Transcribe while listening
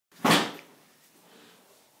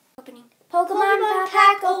Opening. Pokemon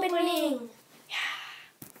pack opening.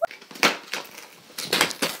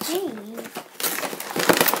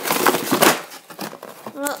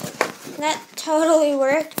 Well, that totally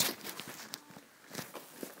worked.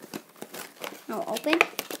 No, open?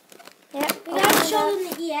 Yep. We gotta show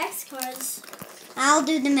them the EX cards. I'll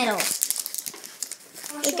do the middle.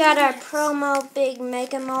 We got our promo big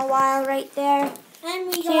Mega Mawile right there.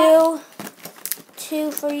 And we got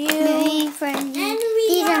two for you. Me for and you. we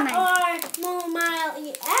These are got mine. our Mawile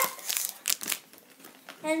EX.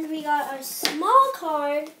 And we got our small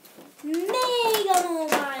card Mega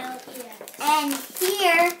Mawile EX. And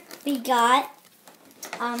here we got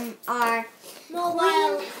our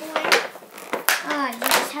Mawile coin.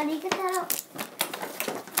 yes, how do you get that out?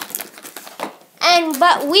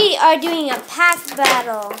 But we are doing a pack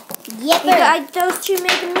battle. Yep. We got those two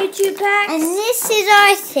Mega Mewtwo packs. And this is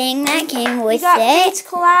our thing that came We with got it. Fates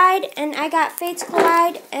Collide, and I got Fates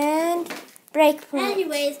Collide and Breakpoint.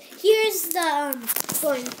 Anyways, here's the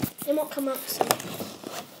coin. It won't come up soon.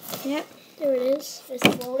 Yep. There it is. It's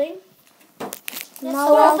floating.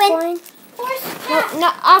 Mawile open. coin. First No, pack.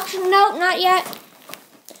 no, auction, no, not yet.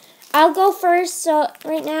 I'll go first, so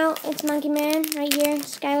right now it's Monkey Man right here,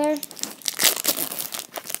 Skylar.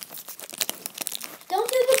 Don't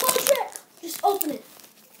do the card trick. Just open it.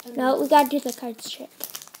 No, we gotta do the cards trick.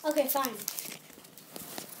 Okay, fine.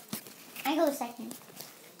 I go second.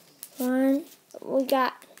 One, we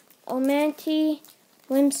got Omanti,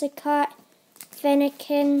 Whimsicott,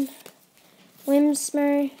 Fennekin,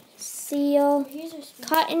 Whimsmer, Seal, Here's our spoon.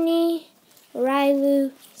 Cottony,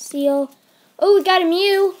 Railu, Seal. Oh, we got a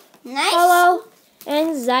Mew, Nice. Hollow,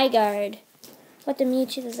 and Zygarde. Put the Mew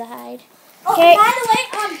to the side. Oh, Okay. by the way,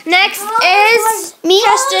 Next colors is me.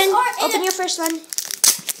 Justin. Colors are in Open it. your first one.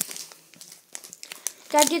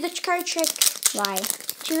 Gotta do the card trick. Why?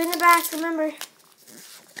 2 in the back, remember.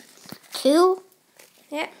 2.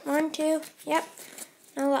 Yep, 1, 2. Yep.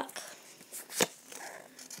 No luck.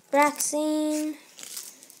 Braxine,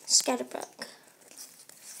 Scatterbug,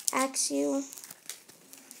 Axew,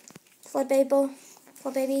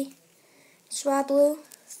 Flabébé, Swablu,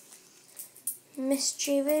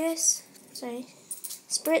 Mischievous,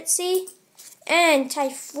 Spritzy, and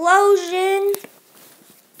Typhlosion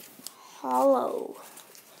Hollow.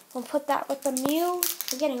 We'll put that with the Mew.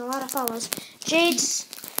 We're getting a lot of follows. Jade's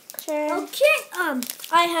turn. Okay,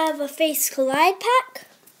 I have a Face Collide pack.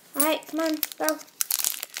 Alright, come on, go.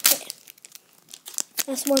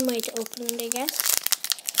 That's one way to open it, I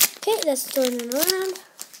guess. Okay, let's turn it around.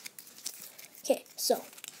 Okay, so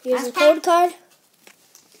here's the code card.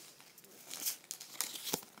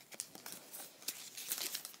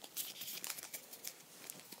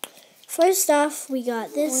 First off, we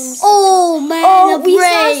got this. Oh man, Oh, a we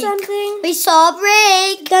saw break. something. We saw a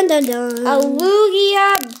break. Dun dun dun. A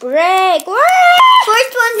Lugia break. Woo!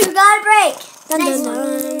 First one who got a break. Dun Nice.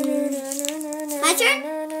 dun dun. My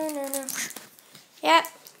turn? Yep,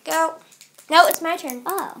 go. No, it's my turn.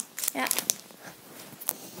 Oh. Yeah.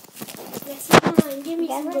 Yes, fine. Give me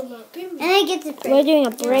Yeah, some right. good luck. Give me. And I get the We're break. doing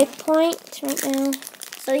a break point right now.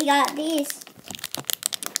 So you got these.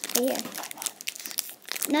 Here.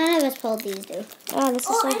 None of us pulled these, dude. Oh, this is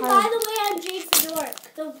Oh, so and by hard. the way, I'm Jade Fedork,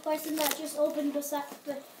 the person that just opened the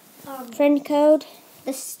Friend code,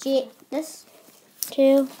 This.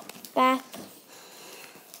 2, back.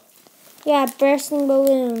 Yeah, bursting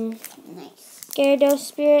balloon. Nice. Gyarados,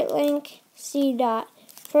 Spirit Link, C-Dot,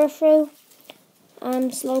 Furfrou,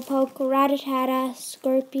 Slowpoke, Rattata,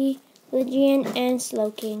 Scorpy, Legion, and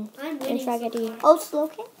Slowking. I'm And winning. Fragadi. Oh,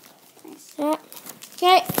 Slowking? Nice. Yeah.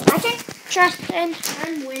 Okay, My turn? Justin.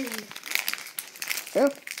 I'm winning. True.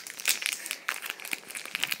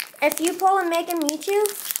 If you pull a Mega Mewtwo,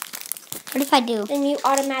 What if I do? then you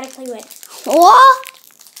automatically win. What?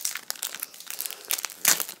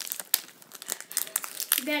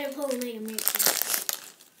 You better pull a Mega Mewtwo.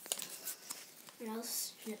 Or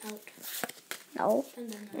else you're out. No. Dun,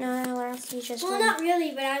 dun, dun. No, or else you just Well, win. not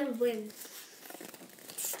really, but I would win.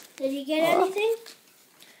 Did you get anything?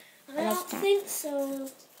 I That's don't not- think so.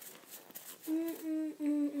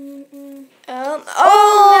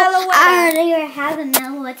 Meloetta. Do you have a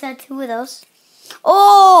Meloetta, 2 of those?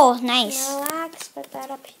 Oh, nice. Relax, put that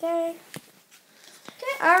up here.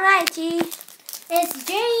 Alrighty, It's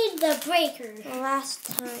Jade the Breaker. last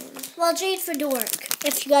time. Well, Jade Fedork.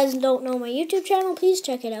 If you guys don't know my YouTube channel, please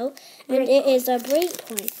check it out. And it is a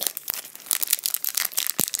breakpoint.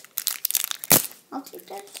 I'll keep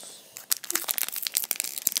this.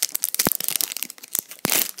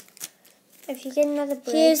 If you get another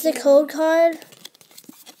break. Here's the code card.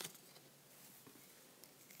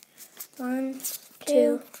 1,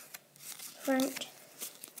 2, front,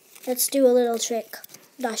 Let's do a little trick.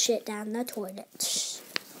 Flush it down the toilet.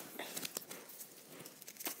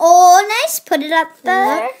 Oh, nice. Put it up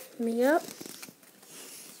there. Yep.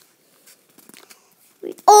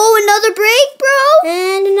 Oh, another break, bro.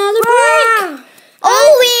 And another break.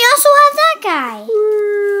 Oh, we also have that guy.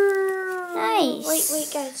 Nice. Wait,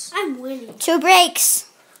 guys. I'm winning. 2 breaks.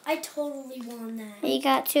 I totally won that. We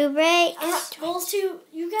got 2 breaks. Those two,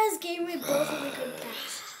 you guys gave me both of the good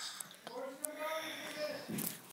packs.